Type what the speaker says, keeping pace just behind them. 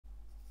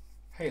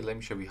Hey, let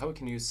me show you how you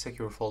can use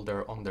secure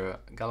folder on the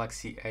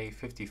Galaxy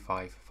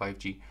A55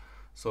 5G.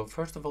 So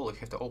first of all, you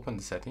have to open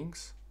the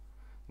settings.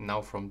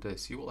 Now from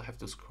this, you will have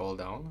to scroll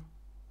down,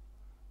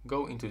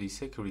 go into the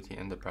security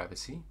and the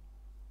privacy.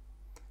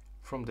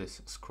 From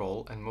this,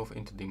 scroll and move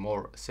into the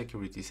more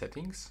security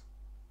settings.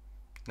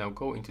 Now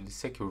go into the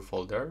secure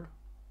folder,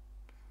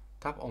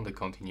 tap on the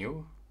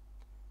continue.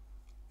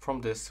 From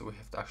this, we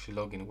have to actually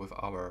log in with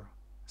our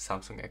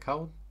Samsung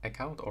account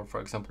or for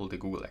example, the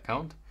Google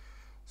account.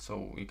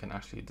 So you can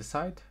actually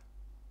decide.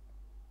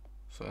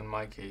 So in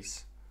my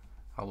case,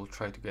 I will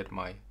try to get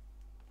my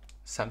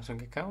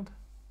Samsung account.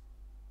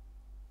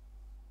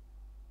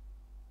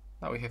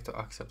 Now we have to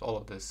accept all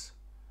of this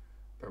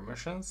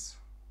permissions.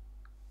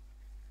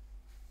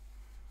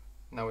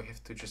 Now we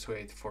have to just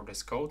wait for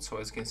this code. So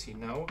as you can see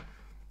now,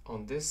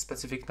 on this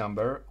specific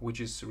number, we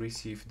just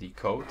received the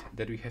code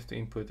that we have to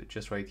input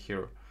just right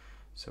here.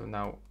 So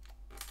now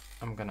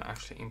I'm gonna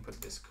actually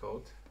input this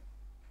code.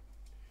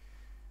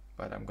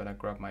 But I'm gonna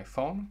grab my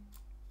phone.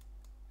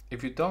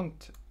 If you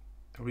don't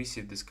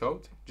receive this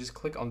code, just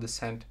click on the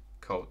send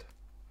code.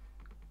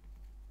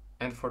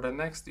 And for the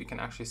next, you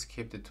can actually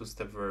skip the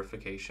two-step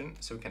verification.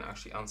 So we can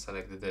actually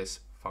unselect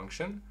this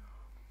function.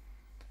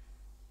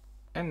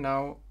 And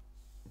now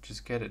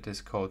just get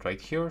this code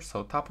right here.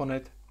 So tap on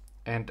it.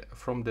 And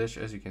from this,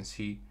 as you can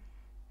see,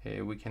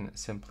 we can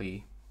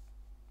simply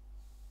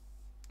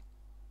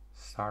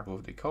start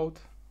with the code.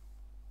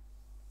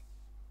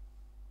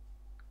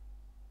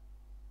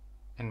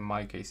 In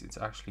my case, it's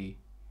actually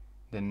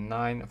the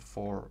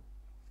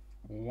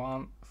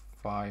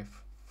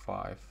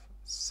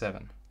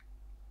 941557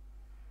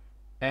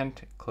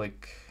 and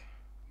click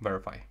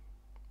verify.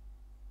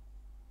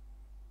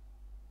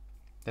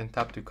 Then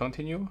tap to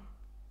continue.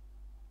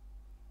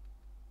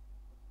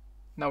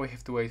 Now we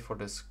have to wait for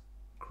this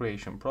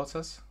creation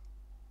process.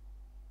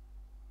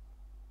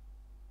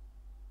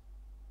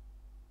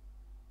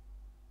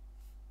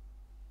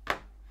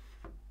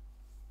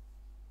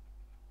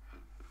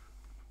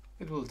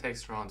 It will take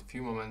around a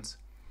few moments,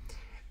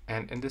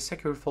 and in the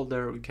secure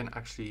folder we can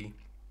actually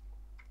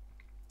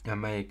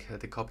make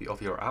the copy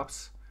of your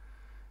apps.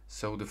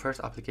 So the first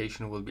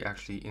application will be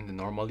actually in the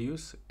normal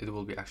use. It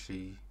will be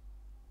actually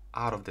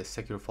out of the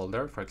secure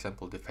folder, for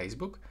example the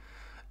Facebook.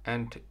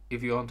 And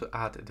if you want to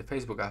add the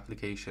Facebook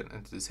application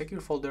into the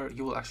secure folder,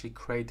 you will actually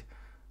create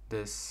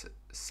this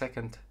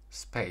second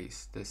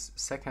space, this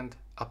second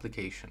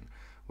application,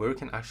 where you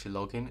can actually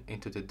log in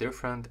into the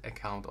different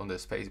account on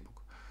this Facebook.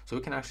 So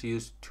we can actually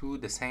use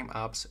the same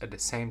apps at the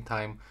same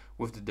time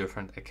with the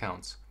different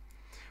accounts.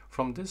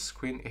 From this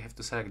screen, you have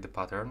to select the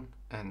pattern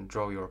and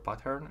draw your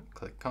pattern.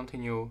 Click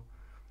continue.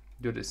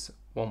 Do this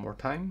one more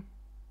time.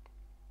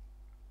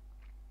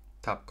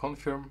 Tap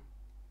confirm.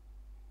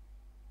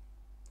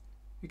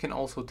 You can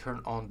also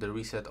turn on the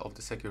reset of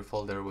the secure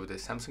folder with the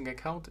Samsung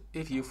account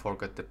if you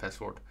forgot the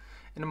password.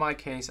 In my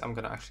case, I'm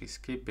gonna actually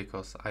skip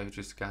because I've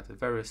just got a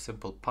very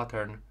simple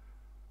pattern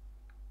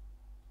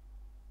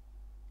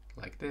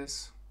like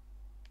this.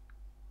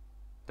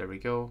 There we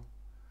go.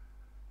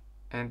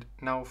 And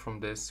now from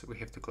this, we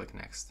have to click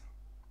next.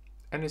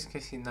 And as you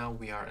can see now,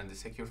 we are in the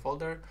secure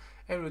folder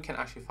and we can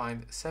actually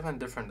find 7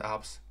 different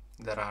apps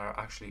that are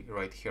actually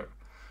right here.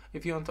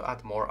 If you want to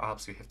add more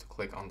apps, you have to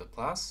click on the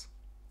plus.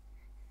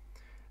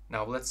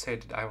 Now let's say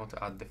that I want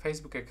to add the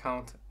Facebook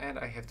account and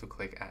I have to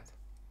click add.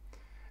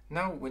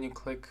 Now when you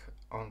click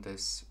on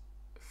this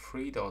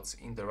 3 dots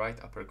in the right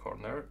upper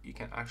corner, you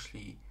can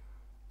actually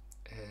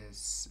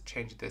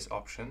change this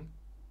option.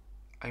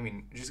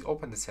 Just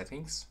open the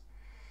settings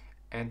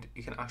and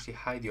you can actually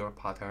hide your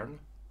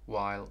pattern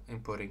while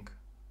inputting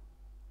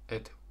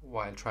it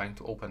while trying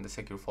to open the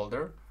secure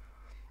folder.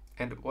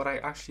 And what I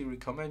actually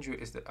recommend you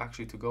is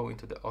to go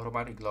into the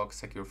automatic lock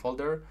secure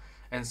folder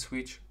and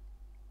switch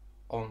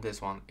on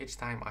this one each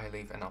time I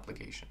leave an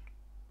application.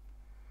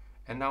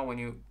 And now when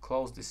you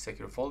close this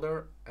secure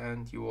folder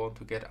and you want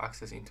to get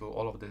access into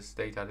all of this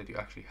data that you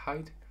actually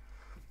hide,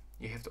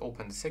 you have to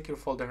open the secure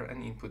folder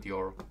and input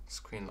your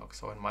screen lock.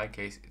 So in my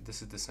case,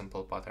 this is the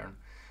simple pattern.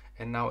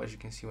 And now as you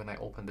can see, when I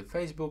open the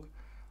Facebook,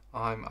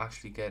 I'm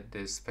actually get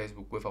this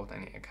Facebook without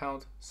any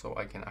account. So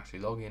I can actually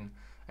log in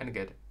and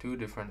get 2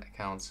 different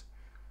accounts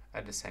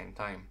at the same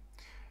time.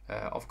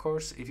 Of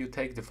course, if you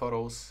take the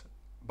photos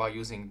by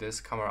using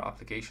this camera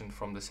application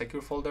from the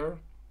secure folder,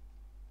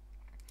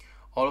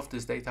 all of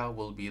this data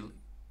will be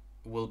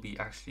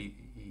actually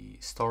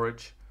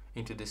storage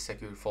into this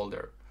secure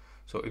folder.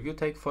 So if you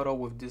take photo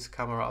with this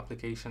camera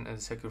application and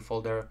the secure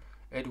folder,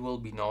 it will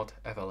be not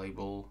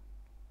available.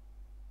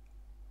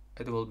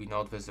 It will be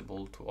not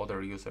visible to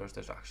other users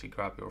that actually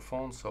grab your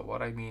phone. So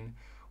what I mean,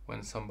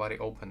 when somebody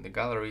open the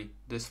gallery,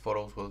 this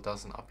photos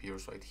doesn't appear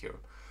right here.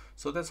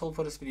 So that's all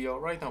for this video.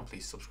 Right now,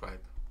 please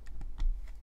subscribe.